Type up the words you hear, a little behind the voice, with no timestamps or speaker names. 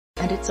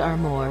and it's our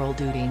moral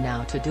duty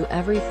now to do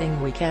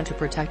everything we can to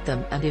protect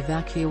them and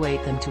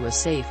evacuate them to a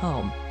safe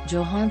home,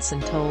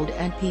 Johansson told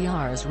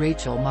NPR's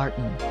Rachel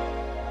Martin.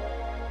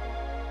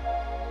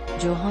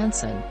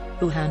 Johansson,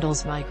 who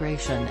handles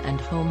migration and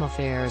home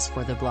affairs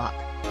for the bloc,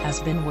 has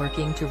been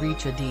working to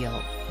reach a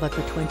deal, but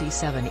the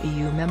 27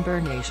 EU member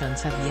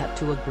nations have yet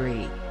to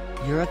agree.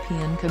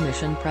 European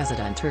Commission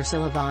President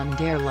Ursula von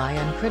der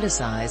Leyen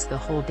criticized the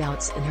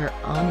holdouts in her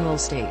annual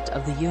State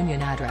of the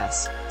Union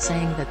address,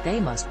 saying that they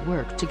must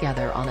work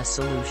together on a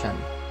solution.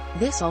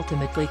 This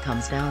ultimately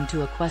comes down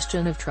to a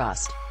question of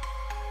trust.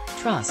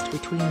 Trust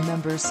between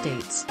member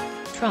states.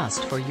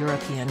 Trust for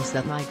Europeans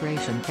that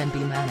migration can be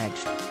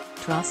managed.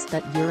 Trust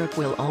that Europe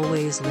will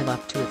always live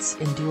up to its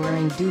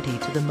enduring duty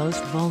to the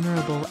most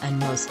vulnerable and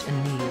most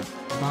in need,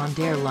 von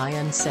der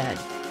Leyen said.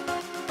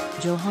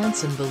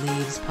 Johansson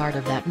believes part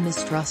of that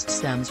mistrust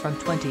stems from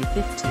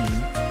 2015,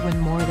 when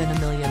more than 1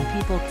 million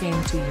people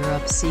came to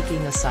Europe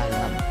seeking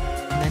asylum.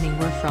 Many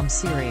were from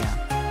Syria.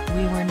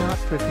 We were not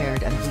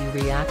prepared and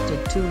we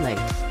reacted too late,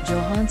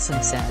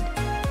 Johansson said.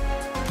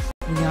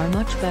 We are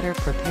much better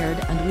prepared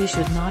and we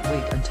should not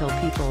wait until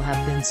people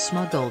have been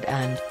smuggled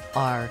and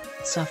are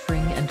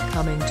suffering and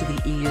coming to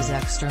the EU's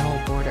external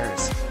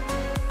borders.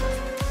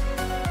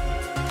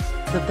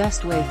 The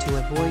best way to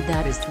avoid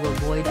that is to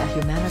avoid a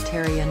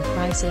humanitarian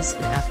crisis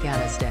in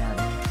Afghanistan.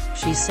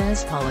 She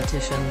says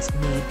politicians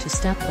need to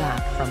step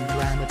back from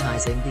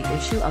dramatizing the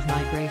issue of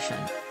migration.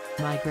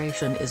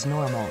 Migration is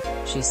normal,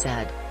 she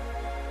said.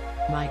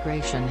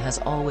 Migration has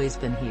always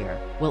been here,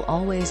 will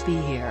always be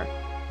here.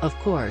 Of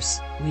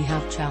course, we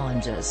have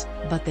challenges,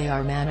 but they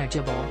are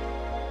manageable.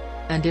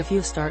 And if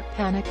you start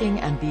panicking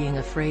and being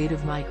afraid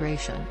of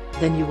migration,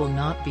 then you will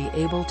not be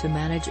able to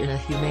manage in a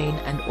humane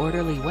and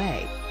orderly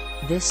way.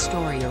 This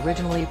story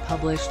originally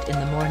published in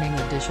the morning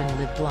edition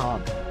Live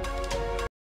blog.